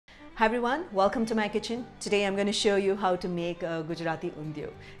Hi everyone, welcome to my kitchen. Today I'm going to show you how to make a Gujarati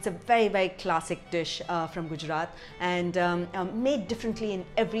Undhiyu. It's a very classic dish from Gujarat and made differently in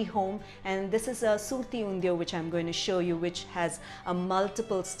every home. And this is a Surti Undhiyu which I'm going to show you, which has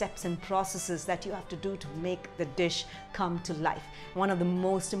multiple steps and processes that you have to do to make the dish come to life. One of the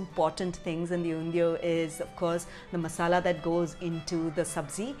most important things in the Undhiyu is, of course, the masala that goes into the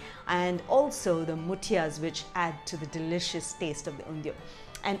sabzi and also the mutiyas, which add to the delicious taste of the Undhiyu.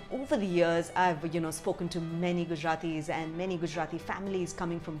 And over the years, I've spoken to many Gujaratis and many Gujarati families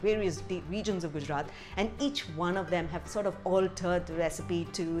coming from various regions of Gujarat, and each one of them have sort of altered the recipe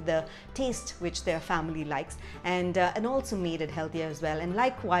to the taste which their family likes, and also made it healthier as well. And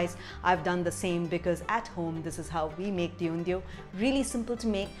likewise, I've done the same, because at home this is how we make the Undhiyu. Really simple to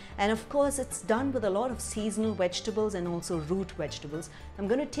make, and of course it's done with a lot of seasonal vegetables and also root vegetables. I'm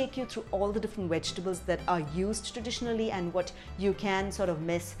going to take you through all the different vegetables that are used traditionally and what you can sort of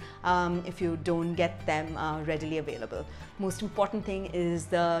miss if you don't get them readily available. Most important thing is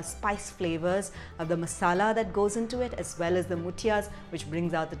the spice flavors of the masala that goes into it, as well as the mutiyas, which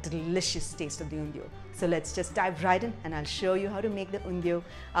brings out the delicious taste of the Undhiyu. So let's just dive right in, and I'll show you how to make the Undhiyu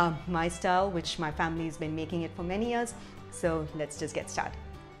my style, which my family has been making it for many years. So let's just get started.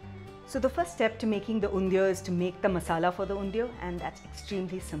 So the first step to making the Undhiyu is to make the masala for the Undhiyu, and that's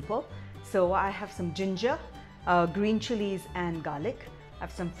extremely simple. So I have some ginger, green chilies and garlic. I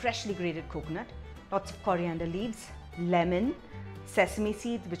have some freshly grated coconut, lots of coriander leaves, lemon, sesame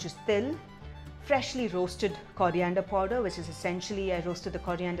seeds, which is til, freshly roasted coriander powder, which is essentially I roasted the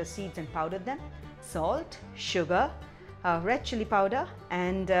coriander seeds and powdered them, salt, sugar, red chili powder,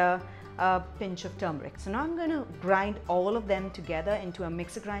 and a pinch of turmeric. So now I'm going to grind all of them together into a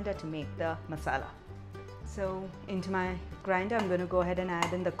mixer grinder to make the masala. So into my grinder, I'm going to go ahead and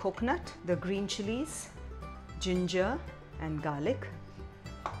add in the coconut, the green chilies, ginger and garlic,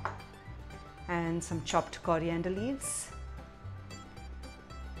 and some chopped coriander leaves.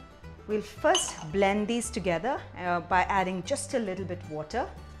 We'll first blend these together by adding just a little bit water,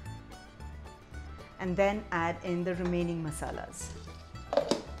 and then add in the remaining masalas.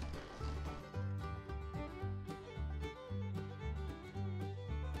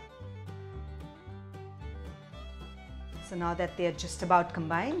 So now that they are just about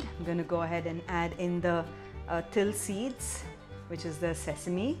combined, I'm going to go ahead and add in the til seeds, which is the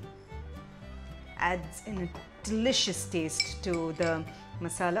sesame. Adds in a delicious taste to the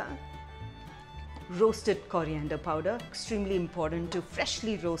masala. Roasted coriander powder, extremely important to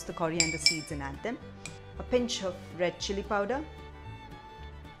freshly roast the coriander seeds and add them. A pinch of red chili powder,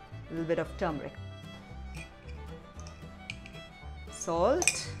 a little bit of turmeric,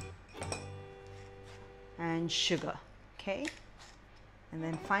 salt and sugar. Okay, and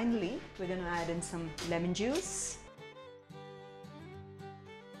then finally we're going to add in some lemon juice.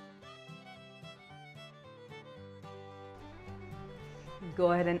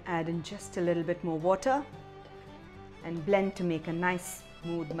 Go ahead and add in just a little bit more water and blend to make a nice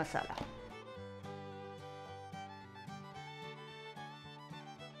smooth masala.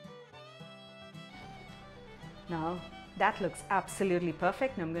 Now that looks absolutely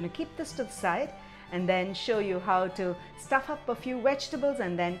perfect. Now I'm going to keep this to the side and then show you how to stuff up a few vegetables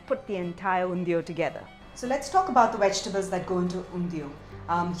and then put the entire Undhiyu together. So let's talk about the vegetables that go into Undhiyu.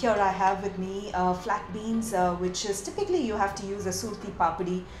 Here I have with me flat beans, which is typically you have to use a surti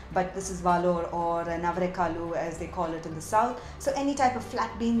papadi, but this is valor or an avarekalu as they call it in the south. So any type of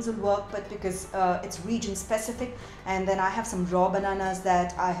flat beans will work, but because it's region specific. And then I have some raw bananas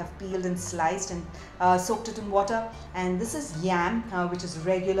that I have peeled and sliced and soaked it in water. And this is yam, which is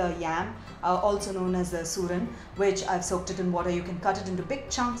regular yam, also known as the suran, which I've soaked it in water. You can cut it into big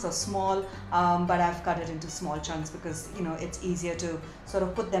chunks or small, but I've cut it into small chunks because it's easier to sort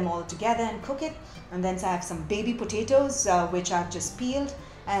of put them all together and cook it. And then so I have some baby potatoes which I've just peeled,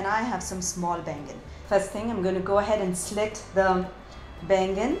 and I have some small bangan. First thing, I'm going to go ahead and slit the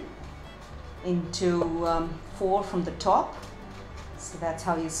bangan into 4 from the top. So that's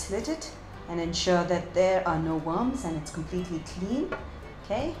how you slit it, and ensure that there are no worms and it's completely clean.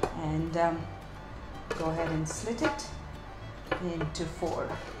 Okay, and go ahead and slit it into 4.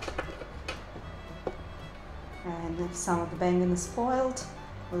 And if some of the bangan is spoiled,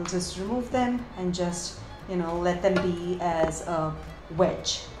 we'll just remove them and just let them be as a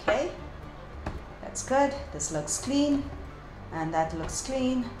wedge. Okay, that's good. This looks clean, and that looks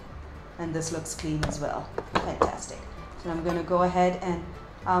clean, and this looks clean as well. Fantastic. So I'm going to go ahead and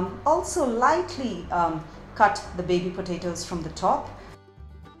also lightly cut the baby potatoes from the top.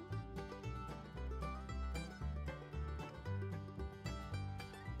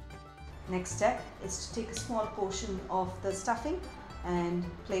 Next step is to take a small portion of the stuffing, and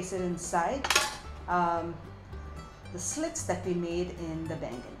place it inside the slits that we made in the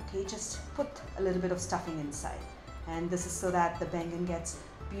bangan. Okay, just put a little bit of stuffing inside, and this is so that the bangan gets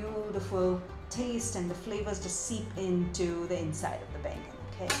beautiful taste and the flavors just seep into the inside of the bangan.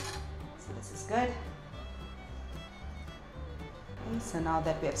 Okay, so this is good. Okay, so now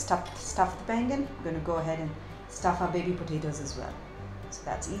that we have stuffed the bangan, we're going to go ahead and stuff our baby potatoes as well. So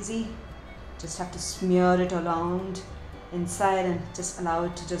that's easy. Just have to smear it around inside and just allow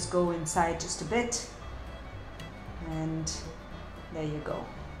it to just go inside just a bit, and there you go.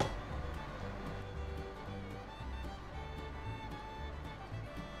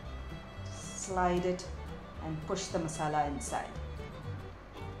 Slide it and push the masala inside.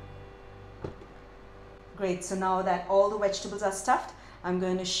 Great, so now that all the vegetables are stuffed, I'm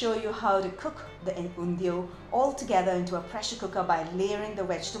going to show you how to cook the undhiyu all together into a pressure cooker by layering the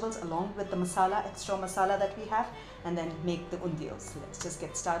vegetables along with the masala, extra masala that we have, and then make the undhiyu. So let's just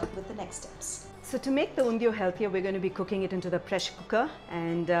get started with the next steps. So to make the undhiyu healthier, we're going to be cooking it into the pressure cooker,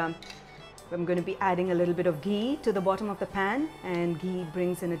 and I'm going to be adding a little bit of ghee to the bottom of the pan, and ghee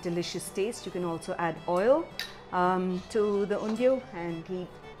brings in a delicious taste. You can also add oil to the undhiyu, and ghee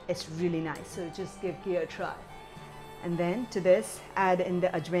is really nice, so just give ghee a try. And then to this, add in the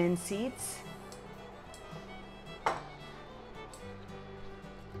ajwain seeds.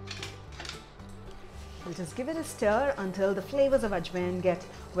 We'll just give it a stir until the flavors of ajwain get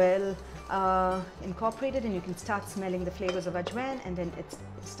well incorporated, and you can start smelling the flavors of ajwain, and then it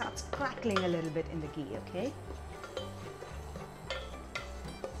starts crackling a little bit in the ghee. Okay,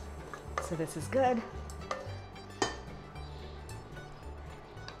 so this is good.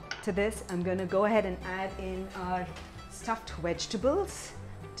 To this, I'm going to go ahead and add in our stuffed vegetables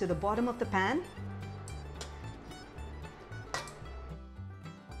to the bottom of the pan.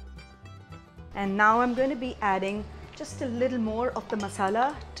 And now I'm going to be adding just a little more of the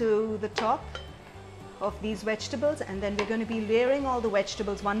masala to the top of these vegetables, and then we're going to be layering all the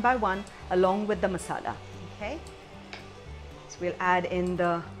vegetables one by one along with the masala. Okay, so we'll add in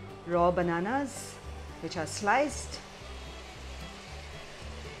the raw bananas, which are sliced.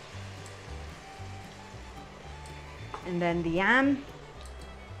 And then the yam,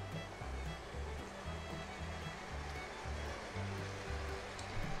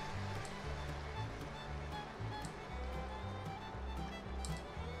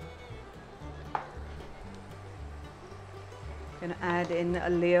 going to add in a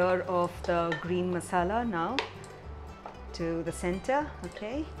layer of the green masala now to the center.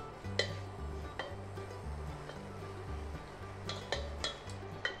 Okay,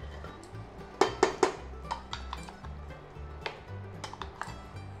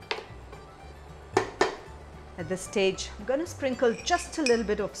 at this stage, I'm going to sprinkle just a little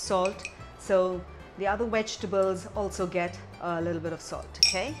bit of salt, so the other vegetables also get a little bit of salt.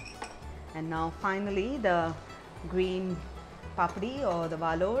 Okay, and now finally the green papdi or the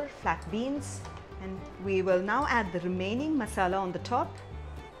valor, flat beans, and we will now add the remaining masala on the top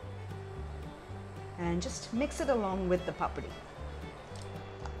and just mix it along with the papdi.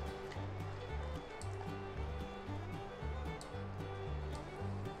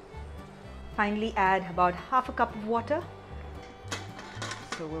 Finally, add about half a cup of water.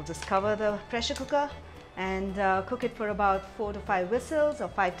 So we'll just cover the pressure cooker and cook it for about 4 to 5 whistles or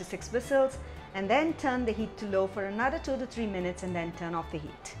 5 to 6 whistles, and then turn the heat to low for another 2 to 3 minutes and then turn off the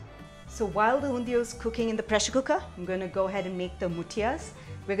heat. So while the undhiyu is cooking in the pressure cooker, I'm going to go ahead and make the mutiyas.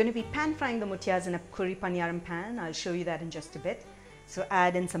 We're going to be pan frying the mutiyas in a curry paniyaram pan. I'll show you that in just a bit. So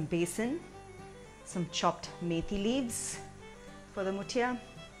add in some besan, some chopped methi leaves for the mutiya,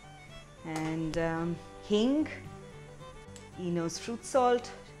 and hing, Eno's fruit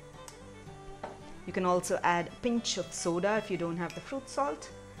salt. You can also add a pinch of soda if you don't have the fruit salt.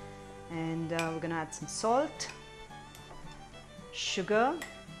 And we're going to add some salt, sugar,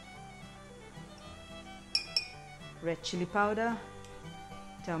 red chili powder,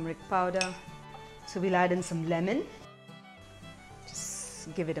 turmeric powder. So we'll add in some lemon.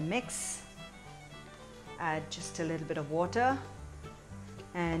 Just give it a mix. Add just a little bit of water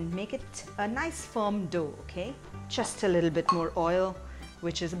and make it a nice firm dough. Okay, just a little bit more oil,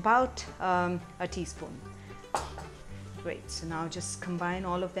 which is about a teaspoon. Great, so now just combine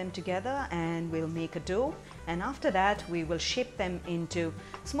all of them together and we'll make a dough, and after that we will shape them into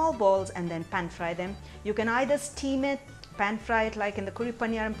small balls and then pan fry them. You can either steam it, pan fry it like in the curry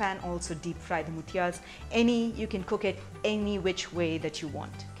paniyaram pan, also deep fry the mutiyas. You can cook it any which way that you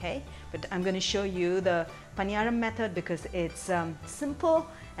want. Okay, but I'm going to show you the paniyaram method because it's simple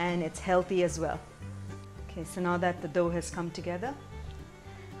and it's healthy as well. Okay, so now that the dough has come together,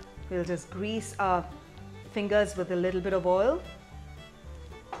 we'll just grease our fingers with a little bit of oil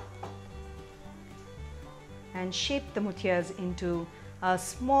and shape the mutiyas into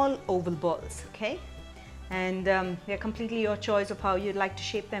small oval balls, okay? And they're completely your choice of how you'd like to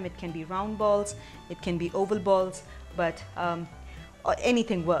shape them. It can be round balls, it can be oval balls, but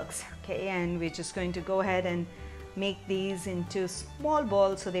anything works, okay? And we're just going to go ahead and make these into small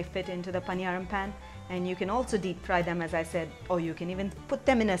balls so they fit into the paniyaram pan. And you can also deep fry them, as I said, or you can even put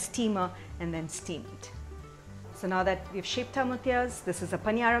them in a steamer and then steam it. So now that we've shaped our mutiyas, this is a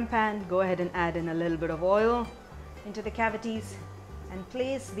paniyaram pan. Go ahead and add in a little bit of oil into the cavities and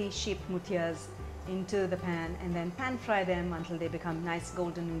place these shaped mutiyas into the pan, and then pan fry them until they become nice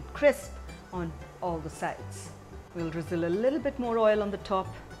golden and crisp on all the sides. We'll drizzle a little bit more oil on the top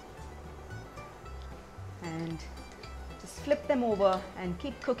and just flip them over and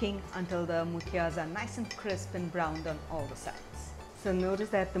keep cooking until the mutiyas are nice and crisp and browned on all the sides. So notice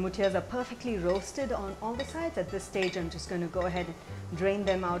that the mutiyas are perfectly roasted on all the sides. At this stage, I'm just going to go ahead and drain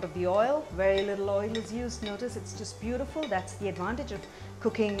them out of the oil. Very little oil is used. Notice it's just beautiful. That's the advantage of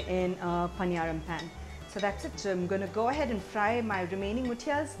cooking in a paniyaram pan. So that's it. So I'm going to go ahead and fry my remaining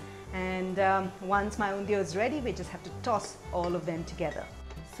mutiyas. And once my undiyo is ready, we just have to toss all of them together.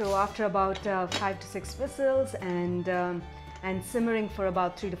 So after about 5 to 6 whistles and simmering for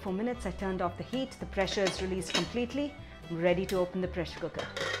about 3 to 4 minutes, I turned off the heat. The pressure is released completely. I'm ready to open the pressure cooker.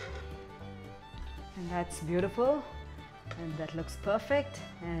 And that's beautiful. And that looks perfect.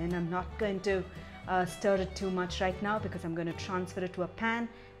 And I'm not going to stir it too much right now because I'm going to transfer it to a pan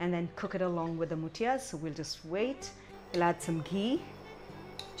and then cook it along with the mutiyas. So we'll just wait. We'll add some ghee,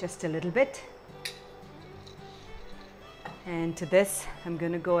 just a little bit. And to this, I'm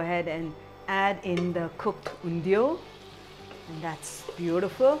going to go ahead and add in the cooked undiyo. And that's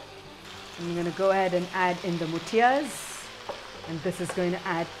beautiful. I'm going to go ahead and add in the mutiyas. And this is going to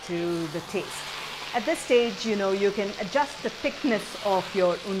add to the taste. At this stage, you know, you can adjust the thickness of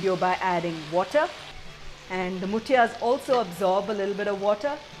your undiyo by adding water. And the mutiyas also absorb a little bit of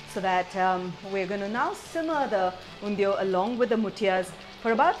water, so that we're going to now simmer the undiyo along with the mutiyas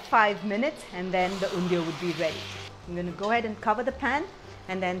for about 5 minutes, and then the undiyo would be ready. I'm going to go ahead and cover the pan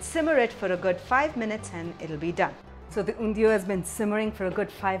and then simmer it for a good 5 minutes and it'll be done. So the undiyo has been simmering for a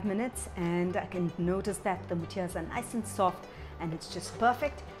good 5 minutes, and I can notice that the mutiyas are nice and soft and it's just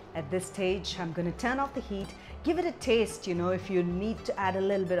perfect. At this stage, I'm going to turn off the heat, give it a taste. You know, if you need to add a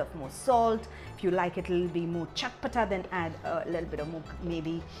little bit of more salt, if you like it a little bit more chakpata, then add a little bit of more,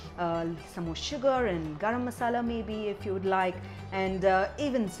 maybe some more sugar and garam masala maybe if you would like, and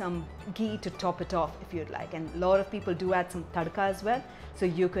even some ghee to top it off if you'd like. And a lot of people do add some tadka as well. So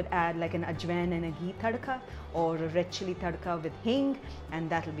you could add like an ajwain and a ghee tadka or a red chili tadka with hing, and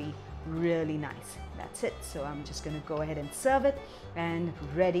that'll be really nice. That's it. So I'm just going to go ahead and serve it, and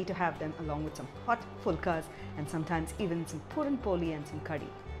ready to have them along with some hot fulkas and sometimes even some Puran Poli and some Kadhi.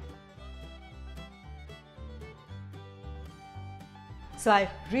 So I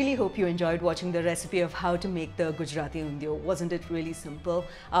really hope you enjoyed watching the recipe of how to make the Gujarati Undhiyu. Wasn't it really simple?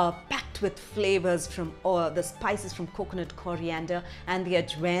 Packed with flavors from the spices from coconut, coriander, and the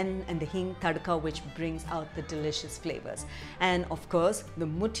ajwain and the hing tadka, which brings out the delicious flavors. And of course, the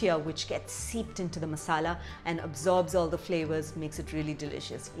mutiya, which gets seeped into the masala and absorbs all the flavors, makes it really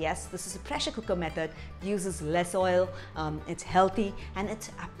delicious. Yes, this is a pressure cooker method, uses less oil, it's healthy, and it's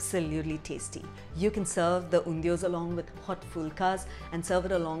absolutely tasty. You can serve the undhiyus along with hot fulkas and serve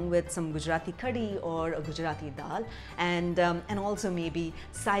it along with some Gujarati Kadhi or a Gujarati dal, and also maybe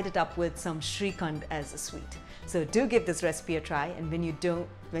side it up with some Shrikhand as a sweet. So do give this recipe a try, and when you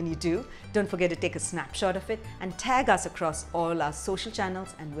do, don't forget to take a snapshot of it and tag us across all our social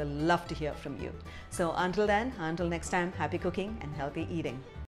channels, and we'll love to hear from you. So until then, until next time, happy cooking and healthy eating.